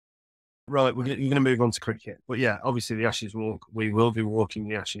Right, you're going to move on to cricket. But yeah, obviously the Ashes walk, we will be walking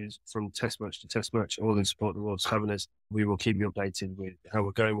the Ashes from test match to test match, all in support of the Lord's Cabinets. We will keep you updated with how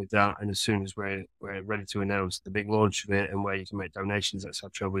we're going with that. And as soon as we're ready to announce the big launch of it and where you can make donations,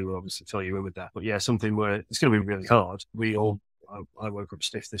 etc., we will obviously fill you in with that. But yeah, something where it's going to be really hard. I woke up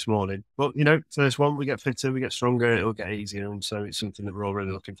stiff this morning. But, first one, we get fitter, we get stronger, it'll get easier. And so it's something that we're all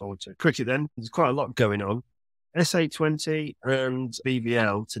really looking forward to. Cricket then, there's quite a lot going on. S3E17 and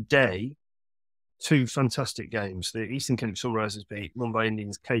BBL today. Two fantastic games. The Eastern Cape Sunrisers beat Mumbai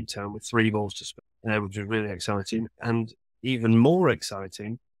Indians Cape Town with 3 balls to spare, which was really exciting. And even more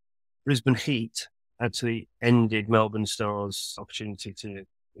exciting, Brisbane Heat actually ended Melbourne Stars' opportunity to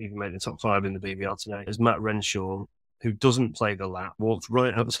even make the top 5 in the BBL today, as Matt Renshaw, who doesn't play the lap, walked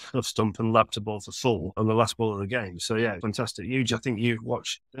right out of stump and lapped a ball for full on the last ball of the game. So yeah, fantastic. Huge. I think you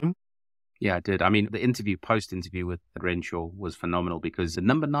watched them. Yeah, I did. I mean, the post-interview with Renshaw was phenomenal because the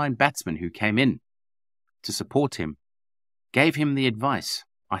number 9 batsman who came in to support him gave him the advice,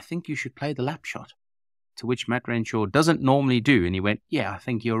 I think you should play the lap shot, to which Matt Renshaw doesn't normally do. And he went, yeah, I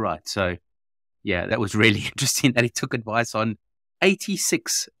think you're right. So, yeah, that was really interesting that he took advice on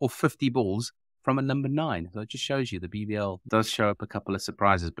 86 or 50 balls from a number 9. So it just shows you the BBL does show up a couple of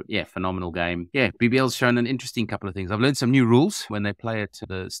surprises. But yeah, phenomenal game. Yeah, BBL's shown an interesting couple of things. I've learned some new rules when they play at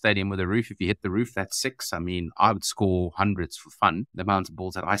the stadium with a roof. If you hit the roof, that's 6. I mean, I would score hundreds for fun. The amount of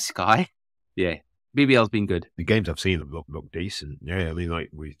balls that I sky. Yeah. BBL's been good. The games I've seen have look decent. Yeah, I mean, like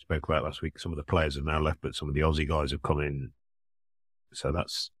we spoke about last week, some of the players have now left, but some of the Aussie guys have come in. So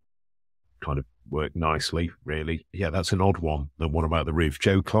that's kind of worked nicely, really. Yeah, that's an odd one, the one about the roof.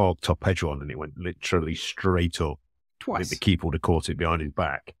 Joe Clark top edge on, and it went literally straight up. Twice. The keeper would have caught it behind his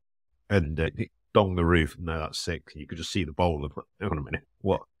back. And it donged the roof. No, that's 6. You could just see the bowler. Hang on a minute.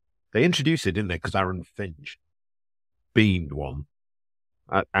 What? They introduced it, didn't they? Because Aaron Finch beamed one.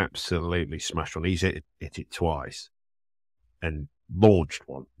 Absolutely smashed one. He's hit it twice and launched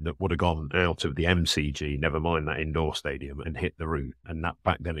one that would have gone out of the MCG, never mind that indoor stadium, and hit the roof. And that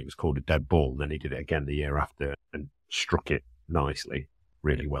back then it was called a dead ball. And then he did it again the year after and struck it nicely,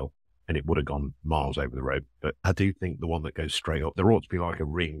 really well. And it would have gone miles over the road. But I do think the one that goes straight up, there ought to be like a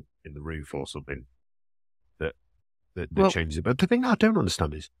ring in the roof or something that changes it. But the thing I don't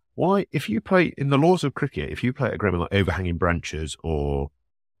understand is why, if you play in the laws of cricket, if you play at a ground like overhanging branches or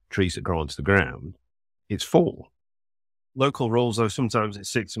trees that grow onto the ground, it's 4. Local rules, though, sometimes it's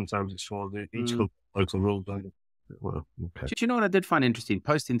 6, sometimes it's 4. Each local rules, don't you? Well, okay. Do you know what I did find interesting?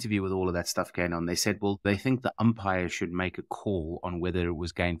 Post-interview with all of that stuff going on, they said, well, they think the umpire should make a call on whether it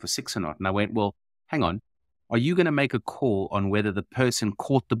was game for 6 or not. And I went, well, hang on. Are you going to make a call on whether the person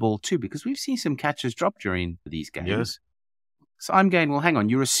caught the ball too? Because we've seen some catches drop during these games. Yes. So I'm going, well, hang on.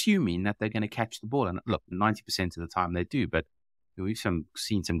 You're assuming that they're going to catch the ball. And look, 90% of the time they do. But we've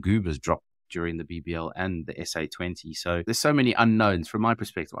seen some goobers drop during the BBL and the S3E20. So there's so many unknowns. From my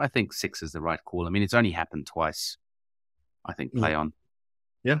perspective, I think 6 is the right call. I mean, it's only happened twice. I think play on.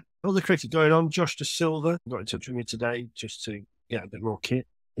 Yeah. All the cricket going on. Josh De Silva got in touch with me today just to get a bit more kit.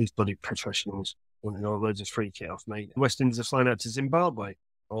 These bloody professionals wanting all loads of free kit off me. West Indies are flying out to Zimbabwe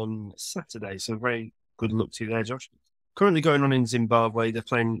on Saturday. So very good luck to you there, Josh. Currently going on in Zimbabwe, they've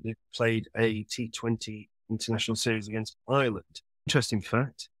played a T20 international series against Ireland. Interesting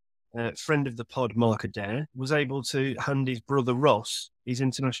fact, friend of the pod, Mark Adair, was able to hand his brother Ross his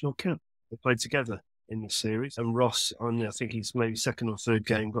international cap. They played together in this series, and Ross, on I think he's maybe second or third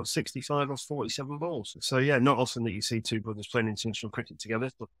game, got 65 off 47 balls. So yeah, not often that you see two brothers playing international cricket together,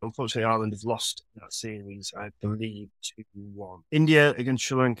 but unfortunately Ireland have lost that series, I believe, 2-1. India against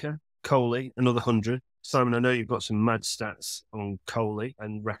Sri Lanka, Kohli, another 100. Simon, I know you've got some mad stats on Kohli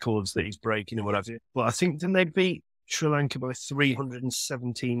and records that he's breaking and whatever, but I think, didn't they beat Sri Lanka by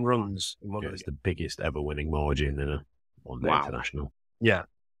 317 runs? It's the biggest ever winning margin in a one-day international. Yeah.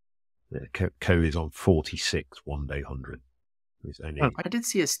 Kohli's on 46 one-day 100. I did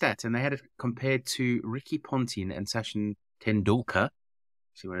see a stat, and they had it compared to Ricky Ponting and Sachin Tendulkar.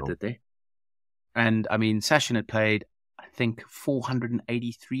 See what I did there? And, I mean, Sachin had played, I think,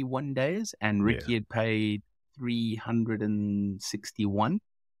 483 one-days, and Ricky had played 361.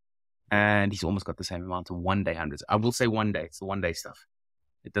 And he's almost got the same amount of one-day hundreds. I will say one day. It's the one-day stuff.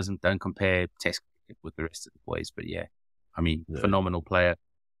 It don't compare Test cricket with the rest of the boys. But, yeah, I mean, phenomenal player.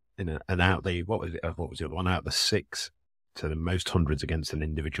 And out the what was the other one? Out the 6 to the most hundreds against an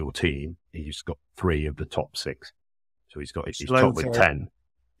individual team, he's got 3 of the top 6. So he's top with 10.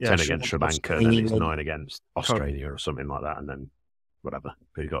 10 against Sri Lanka, and then he's 9 against Australia or something like that, and then whatever.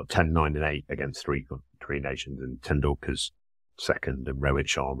 But he's got 10, 9, and 8 against three nations, and Tendulkar's second, and Rohit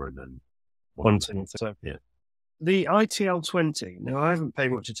Sharma, and then one team. So yeah. The ITL 20, now I haven't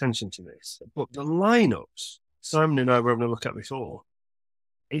paid much attention to this, but the lineups, Simon and I were having a look at before,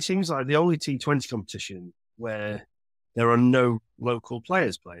 it seems like the only T20 competition where there are no local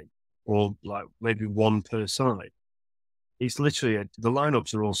players playing, or like maybe one per side. It's literally, the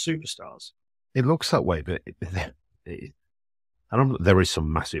lineups are all superstars. It looks that way, but there is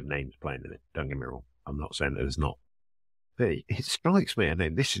some massive names playing in it. Don't get me wrong. I'm not saying that there's not. But it strikes me, and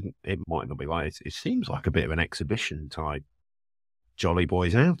it might not be like it. It seems like a bit of an exhibition type Jolly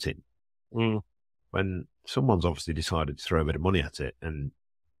Boys outing. When someone's obviously decided to throw a bit of money at it and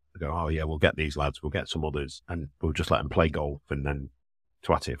go, oh yeah, we'll get these lads, we'll get some others, and we'll just let them play golf and then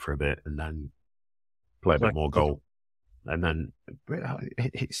twat it for a bit and then play a bit more golf. And then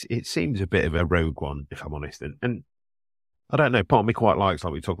it seems a bit of a rogue one, if I'm honest. And I don't know, part of me quite likes,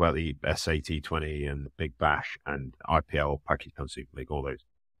 like we talk about the S3E17 and the Big Bash and IPL, Pakistan Super League, all those,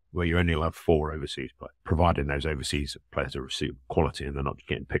 where you only have 4 overseas players, providing those overseas players are of suitable quality and they're not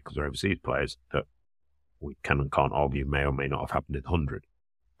getting picked because they're overseas players, that we can and can't argue may or may not have happened in 100.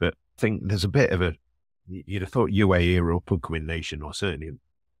 But I think there's a bit of a, you'd have thought UAE are up and coming nation, or certainly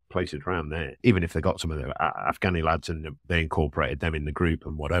places around there, even if they got some of the Afghani lads and they incorporated them in the group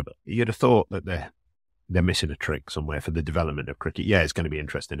and whatever, you'd have thought that they're missing a trick somewhere for the development of cricket. Yeah, it's going to be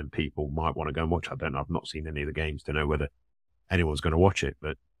interesting and people might want to go and watch. I've not seen any of the games to know whether anyone's going to watch it,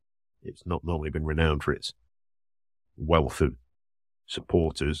 but it's not normally been renowned for its wealth of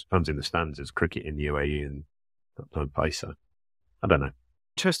supporters, fans in the stands as cricket in the UAE and that type of place. So I don't know.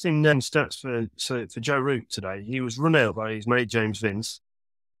 Interesting stats for Joe Root today. He was run out by his mate James Vince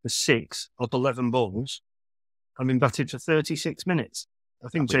for 6 of 11 balls, having batted for 36 minutes. I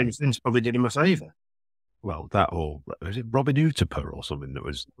think James Vince probably did him a favour. Well, that, or was it Robin Utapur or something that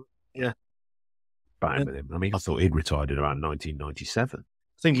was batting with him? I mean, I thought he'd retired in around 1997.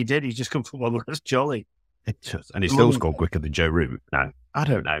 I think he did. He's just come from one that's jolly. And he still scored quicker than Joe Root. No, I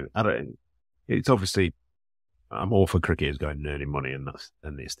don't know. It's obviously, I'm all for cricketers going and earning money, and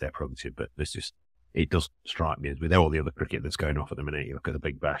it's their prerogative, but it does strike me as with all the other cricket that's going off at the minute. You look at the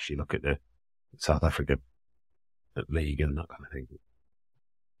Big Bash, you look at the South Africa League and that kind of thing.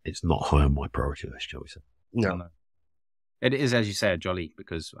 It's not high on my priority list, shall we say. No. It is, as you say, a jolly,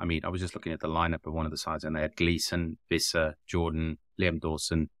 because, I mean, I was just looking at the lineup of one of the sides, and they had Gleeson, Visser, Jordan, Liam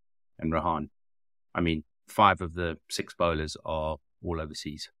Dawson, and Rahan. I mean, 5 of the 6 bowlers are all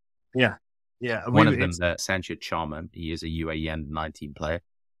overseas. Yeah. One of them, Sanchit Sharma, he is a UAE under-19 player.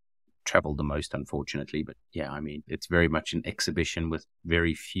 Travelled the most, unfortunately, but yeah, I mean, it's very much an exhibition with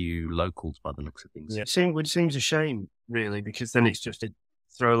very few locals by the looks of things. Yeah, which seems a shame, really, because then it's just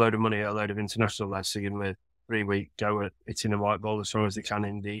throw a load of money at a load of international lads, so give them a 3-week go at hitting the white ball as far as they can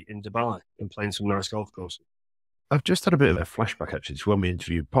in Dubai and playing some nice golf courses. I've just had a bit of a flashback, actually, to when we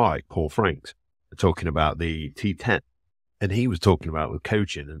interviewed Paul Franks, talking about the T10. And he was talking about with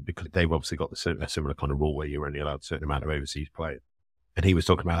coaching, and because they've obviously got a similar kind of rule where you're only allowed a certain amount of overseas players. And he was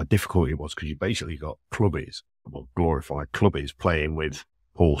talking about how difficult it was because you basically got clubbies, well, glorified clubbies, playing with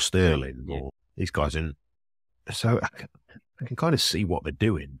Paul Sterling or these guys. And so I can kind of see what they're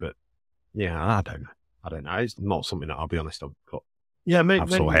doing, but yeah, I don't know. It's not something that, I'll be honest, I've got. Yeah, maybe.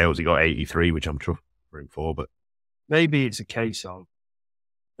 Absol Hales, he got 83, which I'm room for, but maybe it's a case of,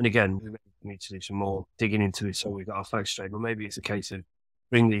 and again, we need to do some more digging into this so we've got our facts straight, but maybe it's a case of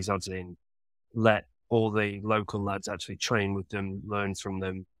bring these odds in, let all the local lads actually train with them, learn from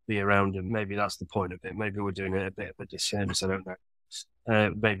them, be around them. Maybe that's the point of it. Maybe we're doing it a bit of a disservice. I don't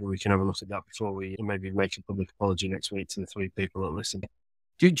know. Maybe we can have a look at that before we maybe make a public apology next week to the 3 people that listen.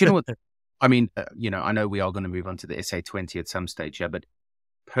 Do you know what? I mean, I know we are going to move on to the SA20 at some stage, but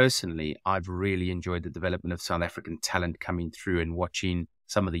personally, I've really enjoyed the development of South African talent coming through and watching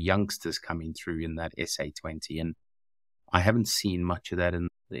some of the youngsters coming through in that SA20. And I haven't seen much of that in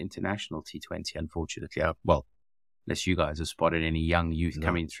the international T20, unfortunately. Well, unless you guys have spotted any young youth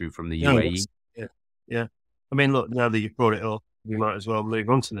coming through from the UAE. Yeah. I mean, look, now that you've brought it up, we might as well move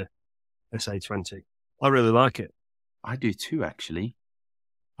on to the SA20. I really like it. I do too, actually.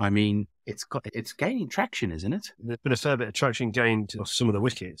 I mean, it's gaining traction, isn't it? There's been a fair bit of traction gained off some of the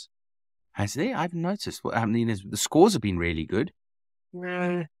wickets. Has there? I've noticed. I mean, the scores have been really good.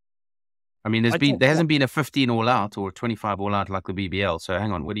 Yeah. I mean, there hasn't been a 15 all out or a 25 all out like the BBL. So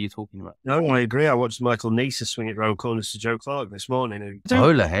hang on, what are you talking about? No, I agree. I watched Michael Neser swing it round corners to Joe Clark this morning.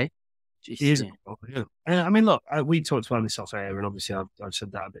 Bowler, hey? Yeah. I mean, look, we talked about this off air, and obviously I've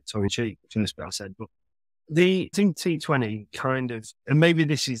said that a bit tongue in cheek from this bit I said, but I think T20 kind of, and maybe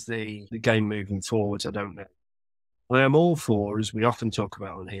this is the game moving forwards, I don't know. I am all for, as we often talk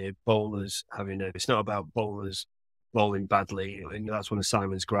about on here, bowlers having it's not about bowlers bowling badly. I think that's one of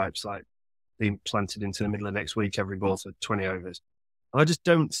Simon's gripes. Like, being planted into the middle of next week, every ball for 20 overs. I just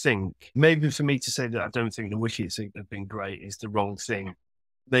don't think, maybe for me to say that I don't think the wickets have been great is the wrong thing.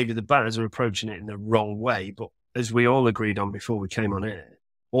 Maybe the batters are approaching it in the wrong way, but as we all agreed on before we came on air,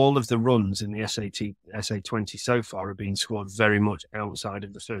 all of the runs in the SA20 so far have been scored very much outside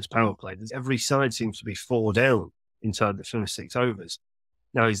of the first power play. Every side seems to be 4 down inside the first 6 overs.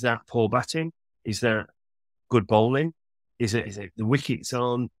 Now, is that poor batting? Is that good bowling? Is it the wickets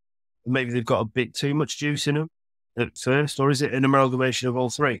on? Maybe they've got a bit too much juice in them at first, or is it an amalgamation of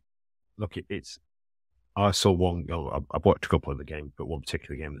all three? Look, I saw one. I've watched a couple of the games, but one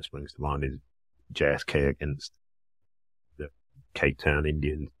particular game that springs to mind is JSK against the Cape Town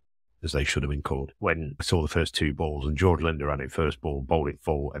Indians, as they should have been called. When I saw the first 2 balls, and George Linder had it first ball, bowled it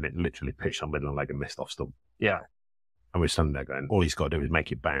full, and it literally pitched on middle of leg and missed off stump. Yeah. And we're standing there going, all he's got to do is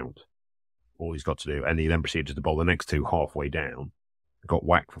make it bounce. All he's got to do. And he then proceeded to bowl the next 2 halfway down, got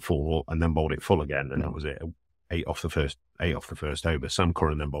whacked for full, and then bowled it full again, and that was it. 8 off the first over. Sam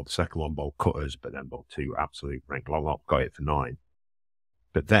Curran then bowled the second one, bowled cutters, but then bowled 2 absolute rank long up, got it for 9.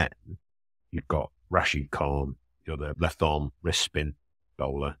 But then you've got Rashid Khan, the left arm wrist spin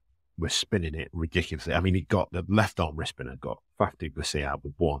bowler, was spinning it ridiculously. I mean, he got the left arm wrist spinner, got Faf du Plessis out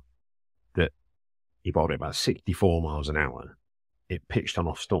with one that he bowled it about 64 miles an hour. It pitched on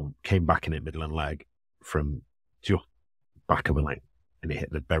off stump, came back in it middle and leg from just back of a leg, and it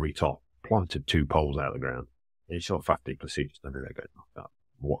hit the very top, planted 2 poles out of the ground. And you saw Faf du Plessis just under there going,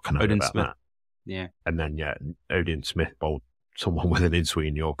 what can I do about that? Yeah. And then, Odin Smith bowled someone with an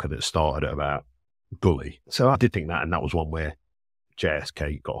in-swing Yorker that started at about gully. So I did think that, and that was one where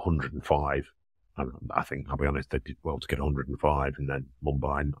JSK got 105. And I think, I'll be honest, they did well to get 105, and then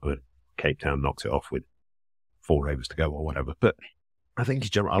Mumbai, Cape Town knocked it off with 4 overs to go or whatever. But I think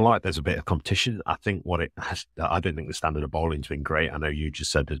I like there's a bit of competition. I think I don't think the standard of bowling's been great. I know you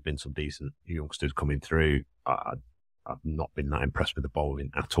just said there's been some decent youngsters coming through. I've not been that impressed with the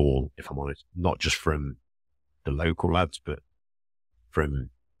bowling at all, if I'm honest. Not just from the local lads, but from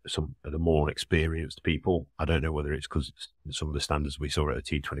some of the more experienced people. I don't know whether it's because some of the standards we saw at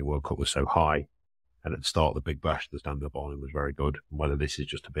the T20 World Cup was so high, and at the start of the Big Bash, the standard of bowling was very good. And whether this is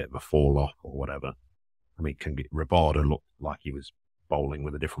just a bit of a fall off or whatever. I mean, Rabada looked like he was bowling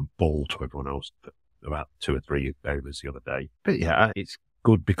with a different ball to everyone else about 2 or 3 overs the other day. But yeah, it's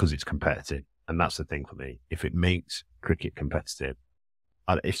good because it's competitive. And that's the thing for me. If it makes cricket competitive,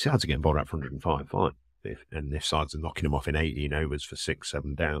 if sides are getting bowled out for 105, fine. If sides are knocking them off in 18 overs for 6,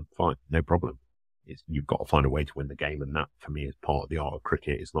 7 down, fine, no problem. You've got to find a way to win the game. And that, for me, is part of the art of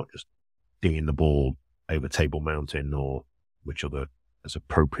cricket. It's not just dinging the ball over Table Mountain or which other as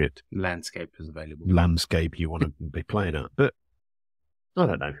appropriate landscape is available. Landscape you want to be playing at. But I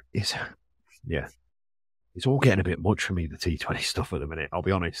don't know. It's all getting a bit much for me, the T20 stuff at the minute. I'll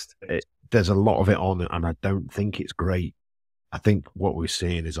be honest. There's a lot of it on, and I don't think it's great. I think what we're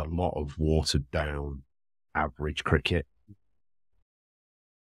seeing is a lot of watered down, average cricket.